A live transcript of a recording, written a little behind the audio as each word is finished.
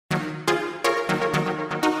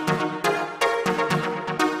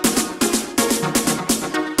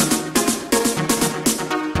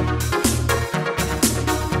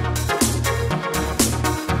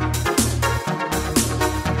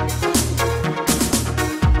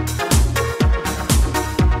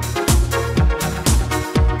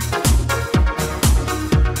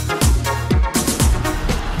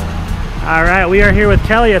All right, we are here with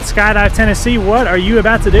Kelley at Skydive, Tennessee. What are you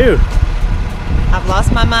about to do? I've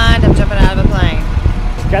lost my mind. I'm jumping out of a plane.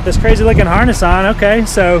 Got this crazy looking harness on. Okay,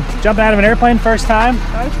 so jumping out of an airplane first time?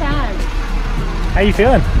 First time. How you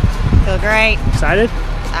feeling? Feel great. Excited?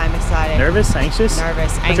 I'm excited. Nervous? Anxious?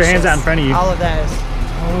 Nervous. Put your hands out in front of you. All of those.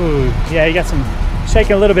 Ooh, yeah, you got some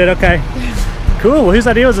shaking a little bit. Okay. Cool. Well, whose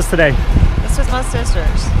idea was this today? This was my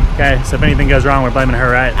sister's. Okay, so if anything goes wrong, we're blaming her,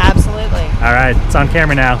 right? Absolutely. All right, it's on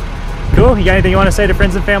camera now. Cool. You got anything you want to say to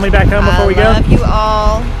friends and family back home before we go? I love you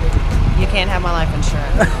all. You can't have my life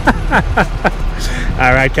insurance.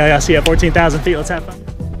 All right, Kelley, I'll see you at 14,000 feet. Let's have fun.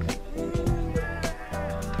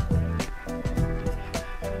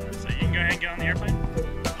 So you can go ahead and get on the airplane.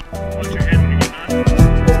 Watch your head when you get on.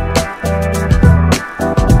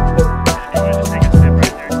 You want to just take a step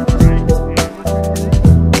right there.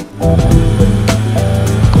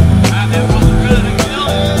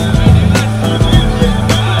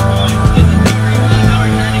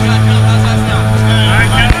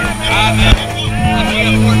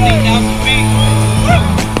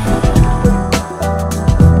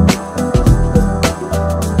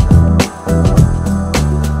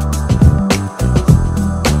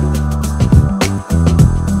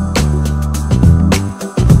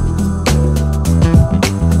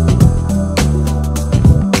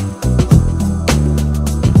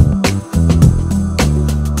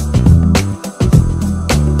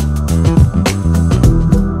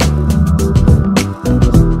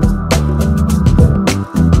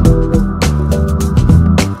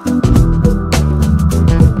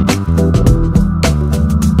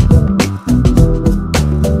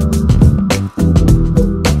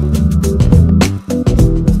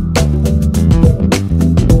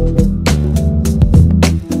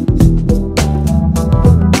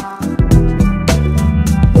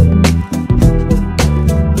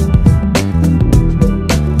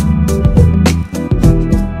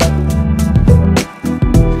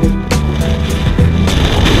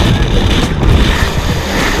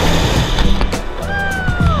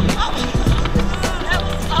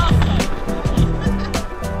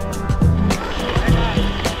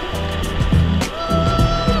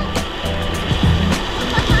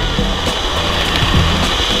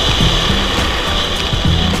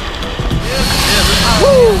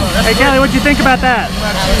 Hey Kelley, what'd you think about that?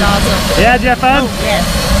 That was awesome. Yeah, did you have fun? Yes.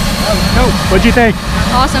 Oh, what'd you think?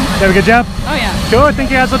 Awesome. Did you have a good jump? Oh yeah. Cool, think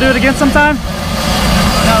you guys will do it again sometime?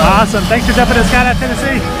 No. Awesome, thanks for jumping to Skydive,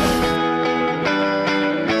 Tennessee.